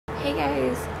Hey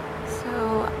guys,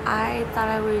 so I thought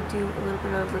I would do a little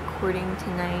bit of recording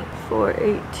tonight for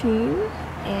 18,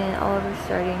 and Oliver's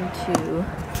starting to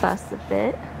fuss a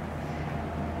bit.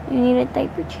 You need a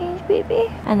diaper change,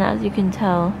 baby? And as you can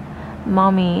tell,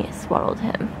 mommy swaddled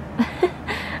him.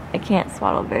 I can't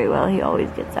swaddle very well, he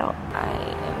always gets out. I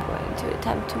am going to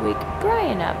attempt to wake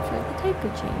Bryan up for the diaper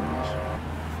change.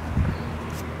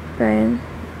 Bryan,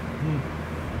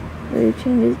 will you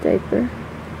change his diaper?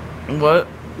 What?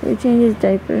 Will you change his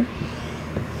diaper?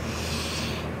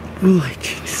 Will I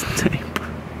change his diaper?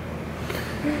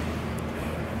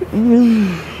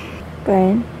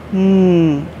 Bryan? Are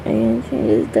you gonna change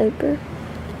his diaper?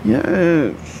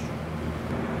 Yes.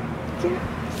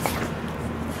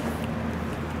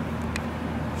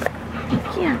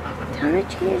 Yeah, tell him to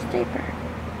change his diaper.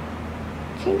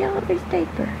 Change Oliver's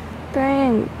diaper.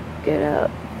 Bryan, get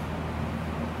up.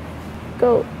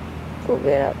 Go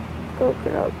get up. Go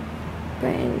get up.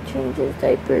 Bryan, change his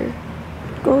diaper.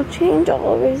 Go change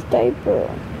Oliver's diaper.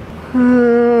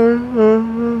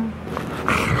 Ooh,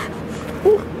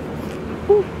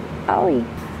 owie.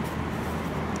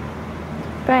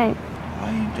 Bryan. Why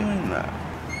are you doing that?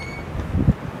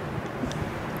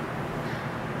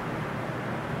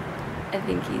 I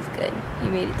think he's good. He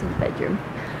made it to the bedroom.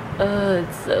 Oh,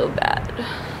 it's so bad.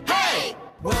 Hey!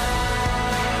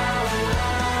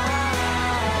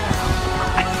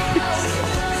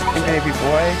 Hey, baby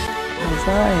boy. He's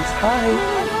nice. Hi.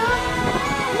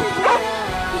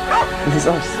 This is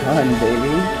our son,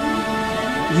 baby.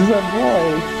 This is our boy.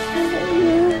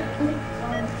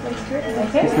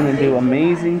 He's gonna do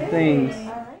amazing things.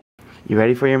 You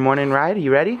ready for your morning ride? Are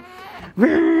you ready?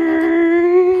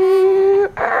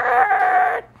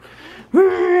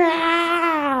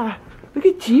 Look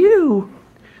at you.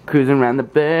 Cruising around the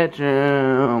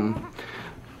bedroom.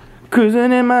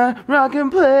 Cruising in my rockin'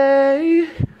 play.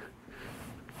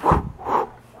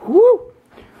 Woo.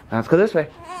 Now let's go this way.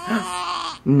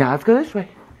 Now let's go this way.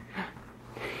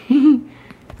 You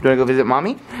wanna go visit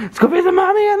mommy? Let's go visit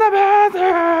mommy in the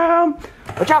bathroom.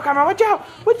 Watch out, camera, watch out!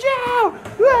 Watch out!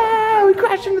 Wow, we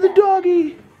crashed into the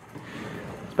doggy.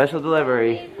 Special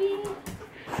delivery.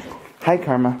 Hi,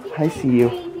 Karma. I see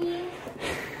you.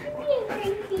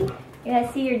 Yeah, I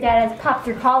see your dad has popped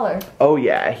your collar. Oh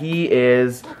yeah, he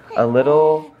is a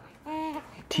little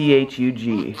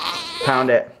THUG. Pound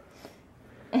it.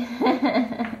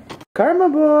 Karma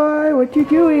boy, what you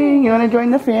doing? You wanna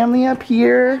join the family up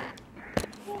here?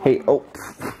 Hey, oh.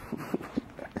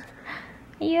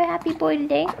 Are you a happy boy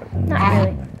today? Not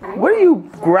really. What are you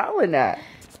growling at?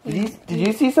 Did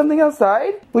you see something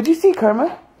outside? What'd you see,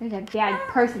 Karma? There's a bad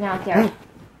person out there.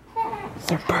 Is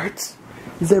there birds?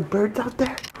 Is there birds out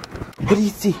there? What do you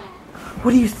see?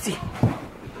 What do you see?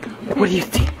 What do you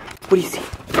see? What do you see?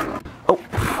 Oh,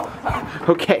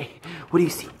 okay. What do you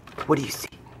see? What do you see?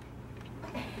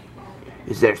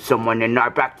 Is there someone in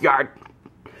our backyard?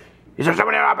 Is there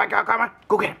someone in our backyard? Come on,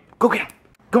 go get him. Go get him.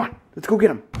 Go on, let's go get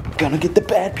him. Gonna get the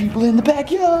bad people in the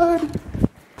backyard.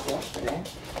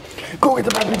 Go get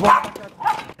the bad people.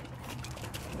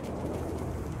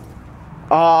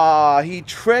 Aw, he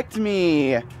tricked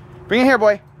me. Bring it here,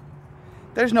 boy.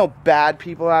 There's no bad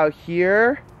people out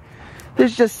here.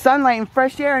 There's just sunlight and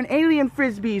fresh air and alien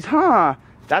frisbees, huh?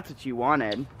 That's what you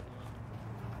wanted.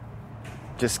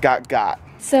 Just got.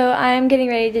 So I'm getting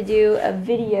ready to do a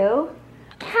video.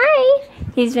 Hi!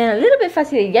 He's been a little bit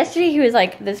fussy. Yesterday he was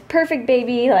like this perfect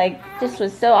baby, like just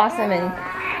was so awesome, and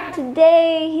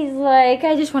today he's like,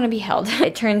 I just want to be held.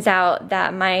 It turns out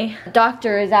that my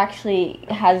doctor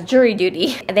has jury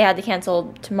duty. They had to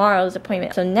cancel tomorrow's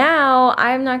appointment. So now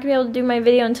I'm not gonna be able to do my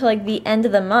video until like the end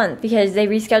of the month because they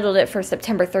rescheduled it for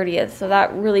September 30th. So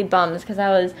that really bums because I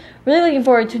was really looking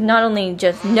forward to not only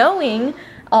just knowing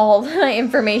all the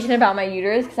information about my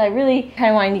uterus because I really kind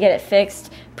of wanted to get it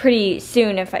fixed pretty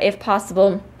soon if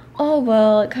possible. Oh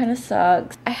well, it kind of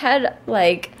sucks. I had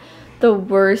like the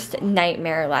worst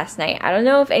nightmare last night. I don't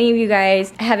know if any of you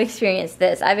guys have experienced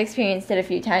this. I've experienced it a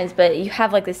few times, but you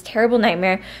have like this terrible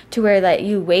nightmare to where like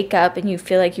you wake up and you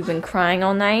feel like you've been crying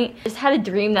all night. I just had a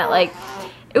dream that like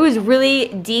it was really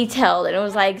detailed, and it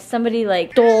was like somebody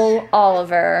like stole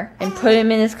Oliver and put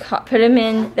him in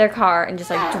their car and just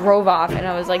like drove off, and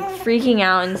I was like freaking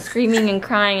out and screaming and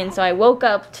crying, and so I woke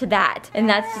up to that, and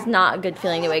that's just not a good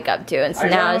feeling to wake up to, and so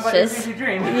now it's just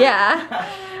yeah.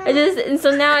 And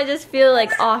so now I just feel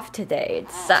like off today.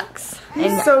 It sucks.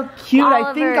 He's so cute. Oliver,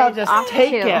 I think I'll just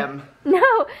take him.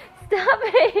 No, stop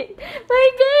it. My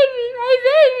baby.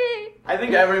 I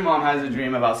think every mom has a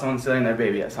dream about someone stealing their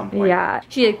baby at some point. Yeah.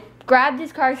 She grabbed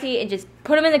his car seat and just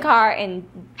put him in the car and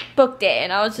booked it.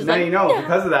 And I was just now like, you know, no.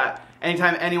 because of that,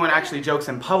 anytime anyone actually jokes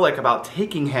in public about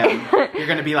taking him, you're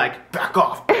gonna be like, back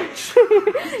off,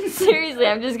 bitch. Seriously,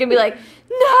 I'm just gonna be like,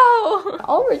 no!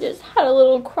 Oliver just had a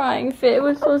little crying fit. It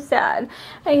was so sad.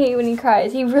 I hate when he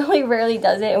cries. He really rarely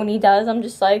does it. And when he does, I'm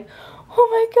just like, oh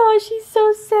my gosh, he's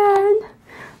so sad.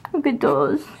 Look at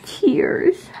those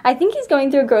tears. I think he's going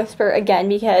through a growth spurt again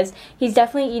because he's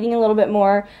definitely eating a little bit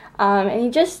more. And he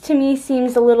just, to me,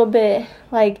 seems a little bit,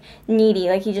 like, needy.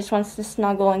 Like, he just wants to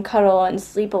snuggle and cuddle and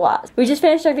sleep a lot. We just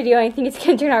finished our video, and I think it's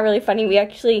going to turn out really funny. We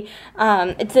actually,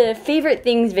 it's a favorite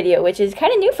things video, which is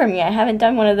kind of new for me. I haven't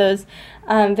done one of those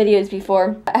videos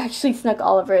before. I actually snuck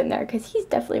Oliver in there because he's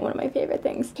definitely one of my favorite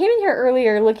things. Came in here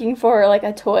earlier looking for, like,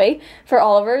 a toy for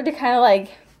Oliver to kind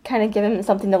of give him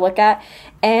something to look at,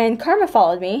 and Karma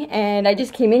followed me, and I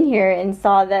just came in here and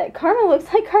saw that Karma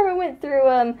looks like Karma went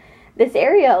through this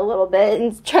area a little bit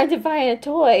and tried to find a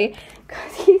toy,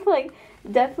 because he's like,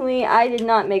 definitely, I did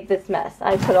not make this mess.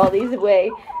 I put all these away,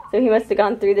 so he must have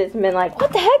gone through this and been like,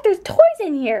 what the heck, there's toys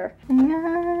in here.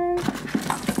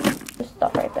 Just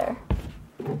stop right there.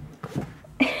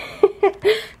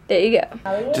 There you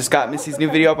go. Just got Missy's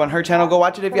new video up on her channel. Go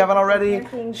watch it if you haven't already.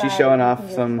 She's showing off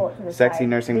some sexy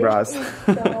nursing bras.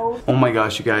 Oh my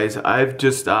gosh, you guys. I've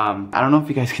just, I don't know if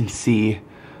you guys can see,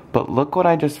 but look what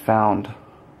I just found.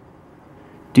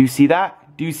 Do you see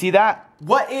that? Do you see that?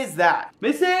 What is that?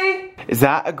 Missy? Is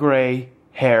that a gray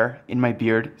hair in my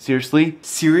beard? Seriously?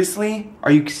 Seriously?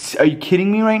 Are you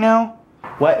kidding me right now?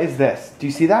 What is this? Do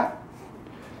you see that?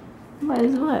 What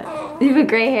is what? You have a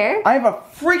gray hair? I have a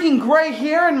freaking gray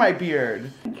hair in my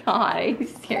beard. God, are you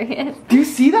serious? Do you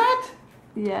see that?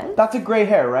 Yes. That's a gray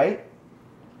hair, right?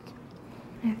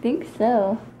 I think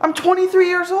so. I'm 23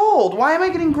 years old. Why am I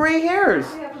getting gray hairs?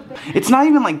 It's not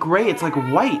even like gray, it's like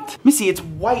white. Missy, it's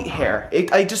white hair.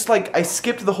 I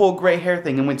skipped the whole gray hair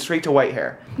thing and went straight to white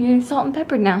hair. You're salt and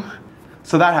pepper now.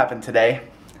 So that happened today.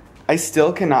 I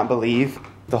still cannot believe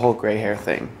the whole gray hair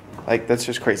thing. Like, that's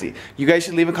just crazy. You guys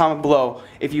should leave a comment below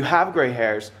if you have gray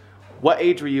hairs. What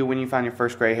age were you when you found your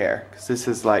first gray hair? Because this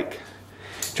is like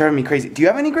driving me crazy. Do you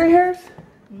have any gray hairs?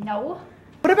 No.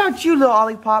 What about you, little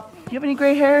Olipop? Do you have any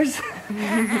gray hairs?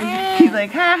 He's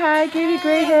like, hi, gave you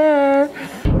gray hair.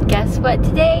 Guess what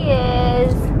today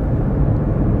is?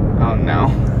 Oh no.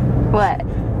 What?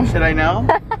 Should I know?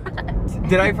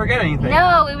 Did I forget anything?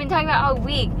 No, we've been talking about all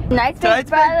week. Tonight's Big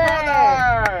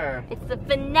Brother. It's the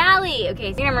finale.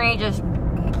 Okay, Sina Marie just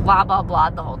blah blah blah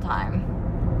the whole time.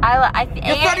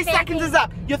 Your 30 seconds is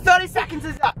up. Your 30 seconds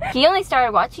is up. He only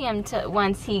started watching him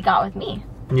once he got with me.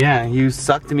 Yeah, you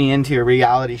sucked me into your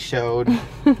reality show.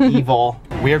 Evil.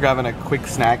 We are grabbing a quick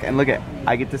snack, and look at,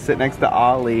 I get to sit next to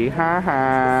Ollie. Ha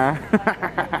ha.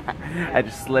 I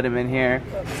just slid him in here,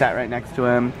 sat right next to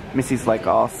him. Missy's like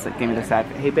all gave me the sad.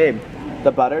 Hey babe,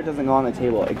 the butter doesn't go on the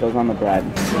table, it goes on the bread.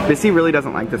 Missy really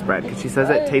doesn't like this bread because she says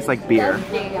it tastes like beer.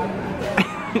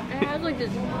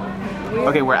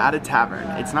 Okay, we're at a tavern.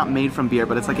 It's not made from beer,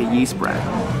 but it's like a yeast bread.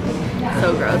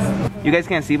 So gross. You guys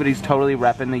can't see, but he's totally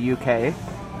repping the UK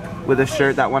with a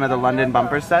shirt that one of the London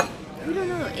bumpers said. I don't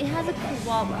know. It has a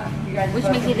koala, which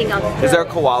makes me think Australia. Is there a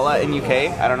koala in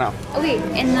UK? I don't know. Okay,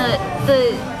 and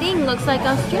the thing looks like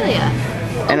Australia.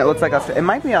 And it looks like Australia. It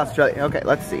might be Australia. Okay,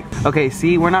 let's see. Okay,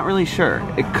 see, we're not really sure.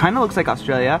 It kind of looks like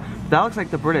Australia. That looks like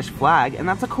the British flag, and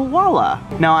that's a koala.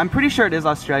 Now, I'm pretty sure it is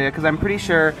Australia, because I'm pretty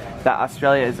sure that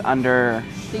Australia is under,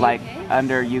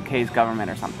 under UK's government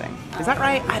or something. Is that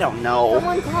right? I don't know.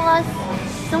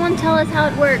 Someone tell us how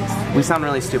it works. We sound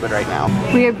really stupid right now.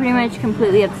 We are pretty much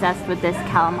completely obsessed with this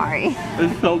calamari.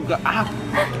 It's so good. Ah,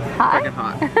 Hot? freaking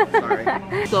hot.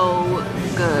 Sorry. So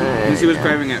good. Lucy was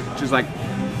craving it. She's like,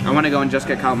 I want to go and just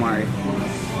get calamari.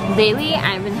 Lately,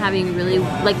 I've been having really,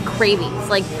 cravings.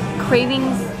 Like,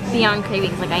 cravings beyond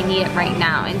cravings. Like, I need it right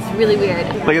now. And it's really weird.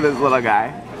 Look at this little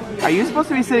guy. Are you supposed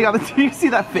to be sitting on the... Do you see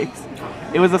that face?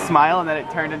 It was a smile and then it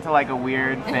turned into like a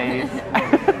weird face. What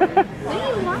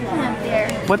are you watching up there?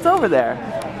 What's over there?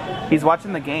 He's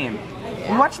watching the game.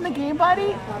 You watching the game,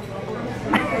 buddy?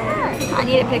 I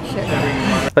need a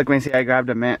picture. Look, Macy, I grabbed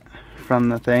a mint from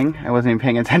the thing. I wasn't even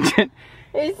paying attention.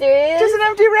 Are you serious? Just an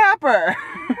empty wrapper.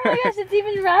 Oh my gosh, it's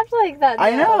even wrapped like that now.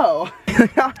 I know.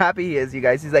 Look how happy he is, you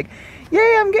guys. He's like,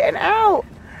 yay, I'm getting out.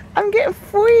 I'm getting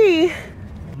free.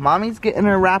 Mommy's getting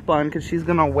her wrap on because she's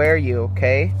gonna wear you,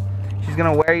 okay? She's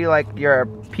gonna wear you like you're a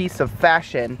piece of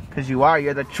fashion, because you are.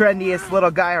 You're the trendiest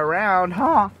little guy around,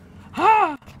 huh?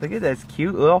 Huh? Look at this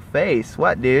cute little face.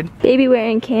 What, dude? Baby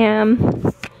wearing cam.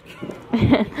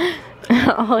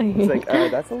 He's like,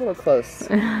 that's a little close.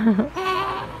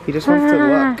 He just wants to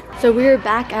look. So we're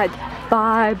back at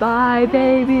Bye Bye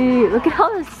Baby. Look at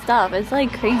all this stuff. It's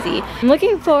like crazy. I'm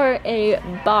looking for a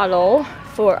bottle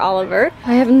for Oliver.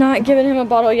 I have not given him a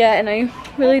bottle yet, and I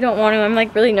really don't want to. I'm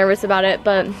like really nervous about it,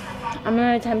 but I'm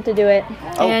gonna attempt to do it.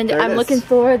 Oh, and I'm looking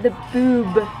for the boob.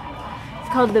 It's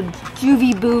called the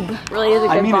Juvie Boob. Really is a good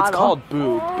bottle. I mean, it's called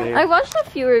boob, babe. I watched a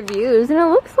few reviews, and it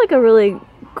looks like a really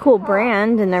cool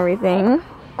brand and everything.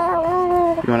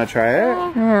 You wanna try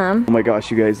it? Yeah. Oh my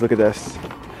gosh, you guys, look at this.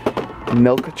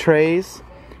 Milk trays,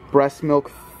 breast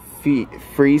milk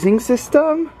freezing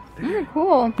system.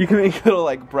 Cool. You can make little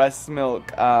like breast milk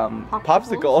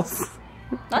popsicles.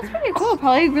 That's pretty cool.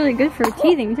 Probably really good for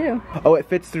teething too. Oh, it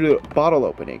fits through the bottle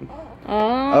opening.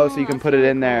 Oh. Oh, so you can put it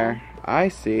in there. I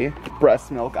see.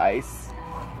 Breast milk ice.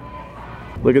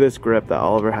 Look at this grip that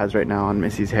Oliver has right now on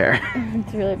Missy's hair.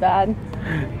 It's really bad.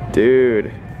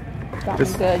 Dude.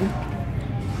 That's good.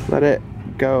 Let it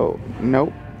go.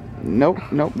 Nope. Nope.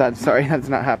 Nope. That's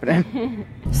not happening.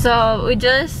 So we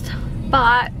just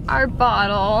bought our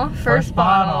bottle, first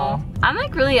bottle. I'm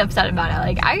like really upset about it.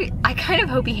 Like I kind of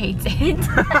hope he hates it.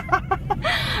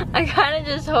 I kind of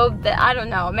just hope that, I don't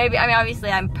know, maybe, I mean obviously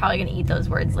I'm probably gonna eat those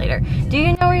words later. Do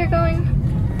you know where you're going?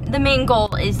 The main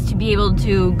goal is to be able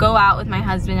to go out with my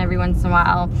husband every once in a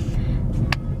while.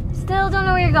 Still don't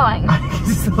know where you're going.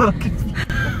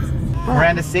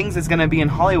 Miranda Sings is gonna be in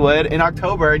Hollywood in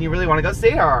October and you really wanna go see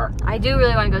her. I do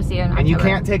really want to go see her in October. And you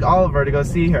can't take Oliver to go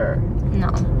see her. No.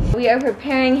 We are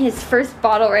preparing his first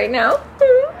bottle right now.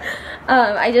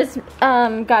 I just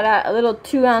got a little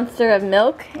 2-ouncer of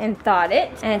milk and thawed it,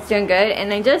 and it's doing good.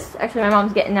 And actually my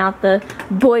mom's getting out the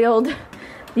boiled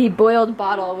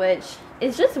bottle, which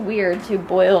is just weird to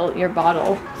boil your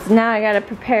bottle. So now I gotta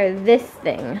prepare this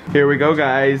thing. Here we go,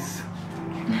 guys.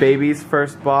 Baby's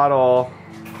first bottle.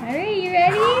 Alright, you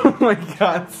ready? Oh my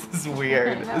god, this is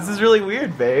weird. This is really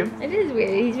weird, babe. It is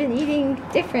weird. He's been eating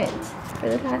different for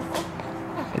the past.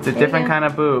 It's a different kind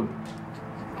of boob.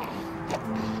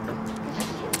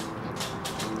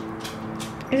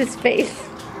 Look at his face.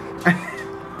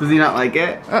 Does he not like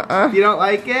it? You don't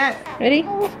like it? Ready?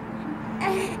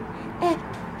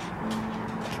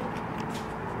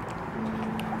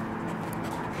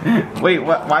 Wait,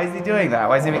 why is he doing that?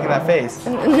 Why is he making that face?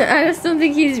 I just don't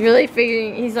think he's really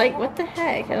figuring. He's like, what the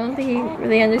heck? I don't think he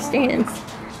really understands.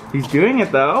 He's doing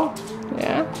it though.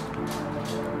 Yeah.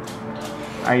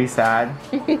 Are you sad?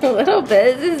 A little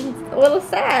bit. This is a little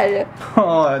sad.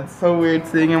 Oh, it's so weird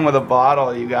seeing him with a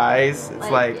bottle, you guys. It's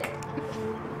like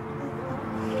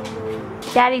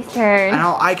Daddy's turn.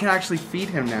 I can actually feed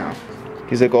him now.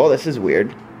 He's like, oh, this is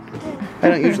weird. I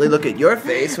don't usually look at your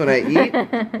face when I eat.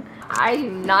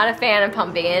 I'm not a fan of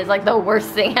pumping. It's like the worst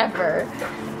thing ever.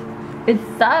 It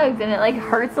sucks and it like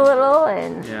hurts a little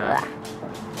and yeah.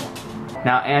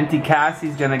 Now Auntie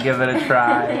Cassie's gonna give it a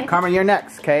try. Carmen, you're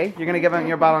next, okay? You're gonna give him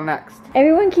your bottle next.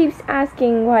 Everyone keeps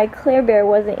asking why Claire Bear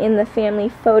wasn't in the family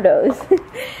photos.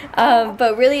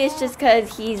 But really it's just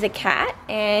because he's a cat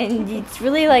and it's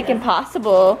really like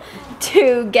impossible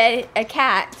to get a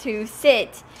cat to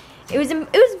sit. It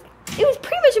was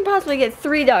pretty much impossible to get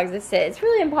 3 dogs to sit. It's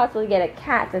really impossible to get a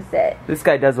cat to sit. This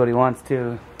guy does what he wants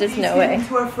too. There's no way.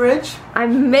 Into our fridge? I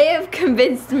may have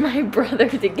convinced my brother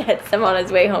to get some on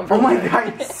his way home from Oh my work.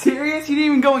 god, are you serious? You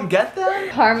didn't even go and get them?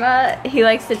 Karma, he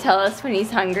likes to tell us when he's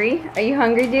hungry. Are you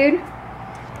hungry, dude?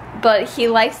 But he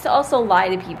likes to also lie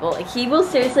to people. Like, he will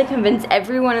seriously convince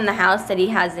everyone in the house that he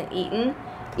hasn't eaten,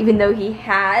 even though he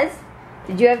has.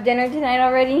 Did you have dinner tonight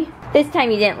already? This time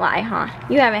you didn't lie, huh?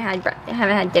 You haven't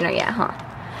had dinner yet, huh?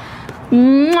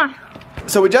 Mwah.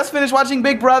 So we just finished watching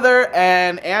Big Brother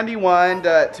and Andy won.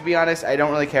 To be honest, I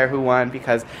don't really care who won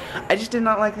because I just did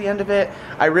not like the end of it.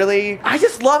 I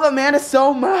just love Amanda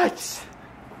so much.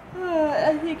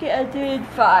 I think it ended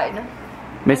fine.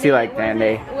 Missy liked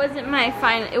Andy. It wasn't my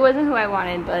final. It wasn't who I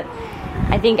wanted, but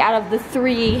I think out of the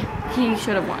 3, he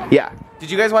should have won. Yeah. Did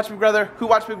you guys watch Big Brother? Who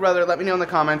watched Big Brother? Let me know in the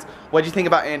comments. What'd you think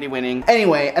about Andy winning?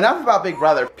 Anyway, enough about Big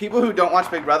Brother. People who don't watch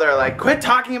Big Brother are like, quit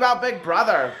talking about Big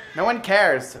Brother. No one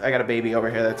cares. I got a baby over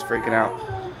here that's freaking out.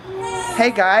 Hey,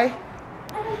 guy.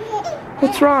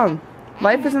 What's wrong?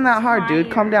 Life isn't that hard, dude.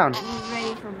 Calm down. I'm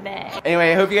ready for bed.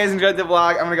 Anyway, I hope you guys enjoyed the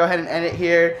vlog. I'm gonna go ahead and end it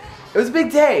here. It was a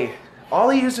big day.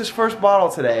 Ollie used his first bottle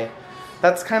today.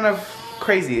 That's kind of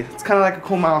crazy. It's kind of like a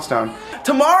cool milestone.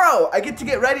 Tomorrow, I get to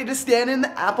get ready to stand in the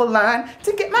Apple line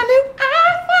to get my new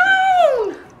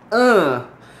iPhone.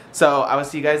 So I will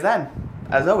see you guys then.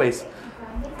 As always,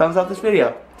 thumbs up this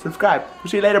video, subscribe.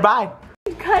 We'll see you later. Bye.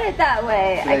 Cut it that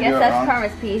way. I guess that's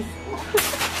Karma's piece.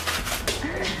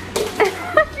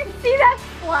 See that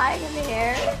flying in the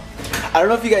air? I don't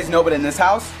know if you guys know, but in this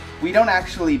house, we don't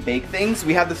actually bake things.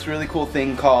 We have this really cool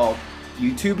thing called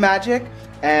YouTube Magic,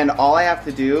 and all I have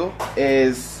to do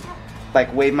is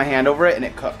like wave my hand over it and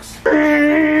it cooks.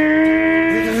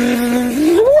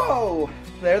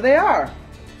 there they are.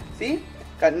 See?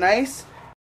 Got nice